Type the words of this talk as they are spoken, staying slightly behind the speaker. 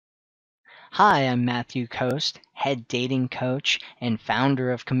Hi, I'm Matthew Coast, head dating coach and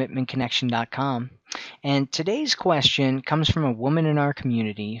founder of CommitmentConnection.com. And today's question comes from a woman in our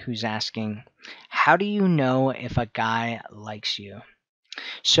community who's asking, how do you know if a guy likes you?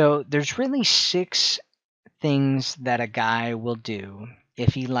 So there's really six things that a guy will do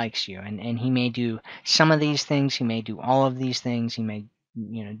if he likes you. And he may do some of these things, he may do all of these things, he may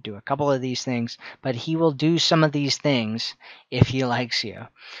do a couple of these things, but he will do some of these things if he likes you.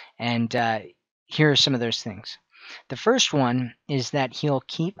 And here are some of those things. The first one is that he'll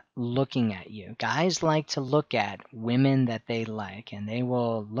keep looking at you. Guys like to look at women that they like, and they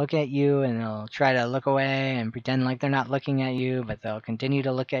will look at you and they'll try to look away and pretend like they're not looking at you, but they'll continue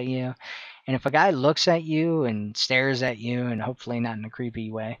to look at you. And if a guy looks at you and stares at you, and hopefully not in a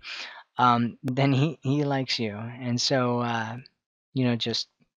creepy way, then he likes you. And so, just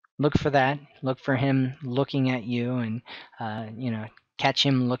look for that. Look for him looking at you, and catch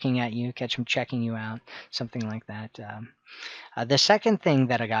him looking at you, catch him checking you out, something like that. The second thing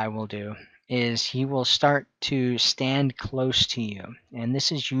that a guy will do is he will start to stand close to you, and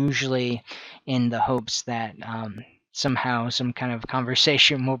this is usually in the hopes that somehow some kind of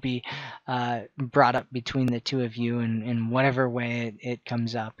conversation will be brought up between the two of you in whatever way it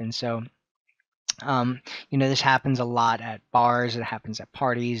comes up. And so this happens a lot at bars, it happens at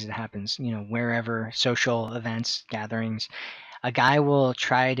parties, it happens, wherever, social events, gatherings. A guy will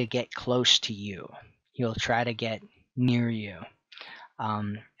try to get close to you. He'll try to get near you.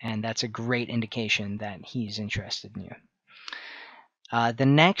 And that's a great indication that he's interested in you. The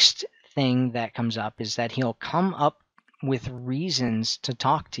next thing that comes up is that he'll come up with reasons to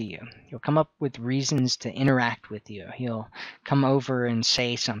talk to you. He'll come up with reasons to interact with you. He'll come over and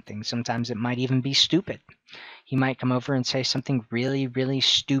say something. Sometimes it might even be stupid. He might come over and say something really, really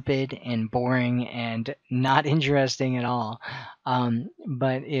stupid and boring and not interesting at all.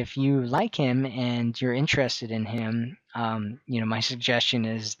 But if you like him and you're interested in him, my suggestion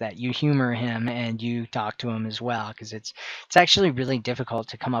is that you humor him and you talk to him as well, because it's actually really difficult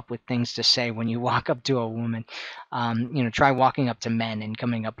to come up with things to say when you walk up to a woman. Try walking up to men and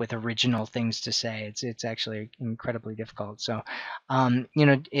coming up with original things to say. It's actually incredibly difficult. So,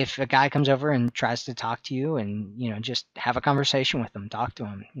 if a guy comes over and tries to talk to you, and just have a conversation with him, talk to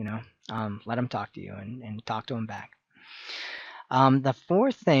him. Let him talk to you, and talk to him back. The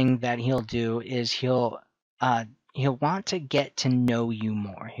fourth thing that he'll do is he'll want to get to know you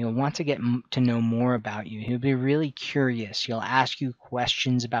more. He'll want to get to know more about you. He'll be really curious. He'll ask you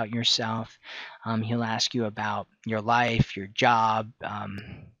questions about yourself. He'll ask you about your life, your job,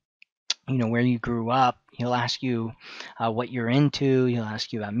 where you grew up. He'll ask you what you're into. He'll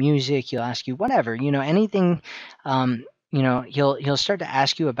ask you about music. He'll ask you whatever, anything. He'll start to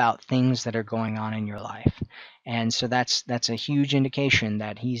ask you about things that are going on in your life, and so that's a huge indication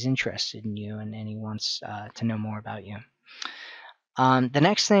that he's interested in you, and he wants to know more about you. The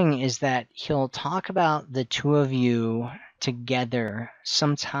next thing is that he'll talk about the two of you together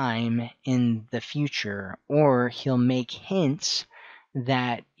sometime in the future, or he'll make hints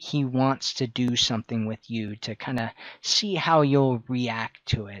that he wants to do something with you to kind of see how you'll react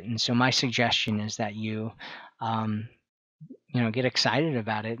to it. And so my suggestion is that you get excited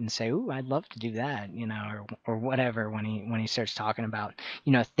about it and say, "Ooh, I'd love to do that," or whatever, when he starts talking about,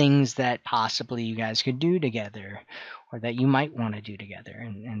 things that possibly you guys could do together, or that you might want to do together.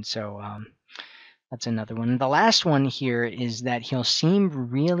 And so that's another one. The last one here is that he'll seem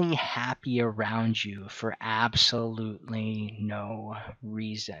really happy around you for absolutely no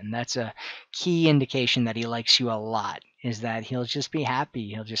reason. That's a key indication that he likes you a lot, is that he'll just be happy.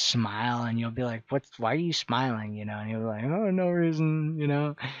 He'll just smile, and you'll be like, why are you smiling? And he'll be like, "Oh, no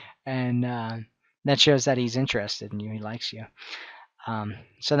reason. And that shows that he's interested in you. He likes you.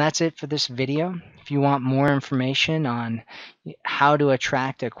 So that's it for this video. If you want more information on how to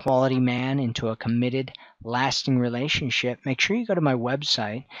attract a quality man into a committed, lasting relationship, make sure you go to my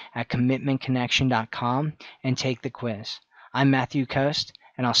website at commitmentconnection.com and take the quiz. I'm Matthew Coast,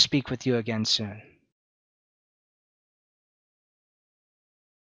 and I'll speak with you again soon.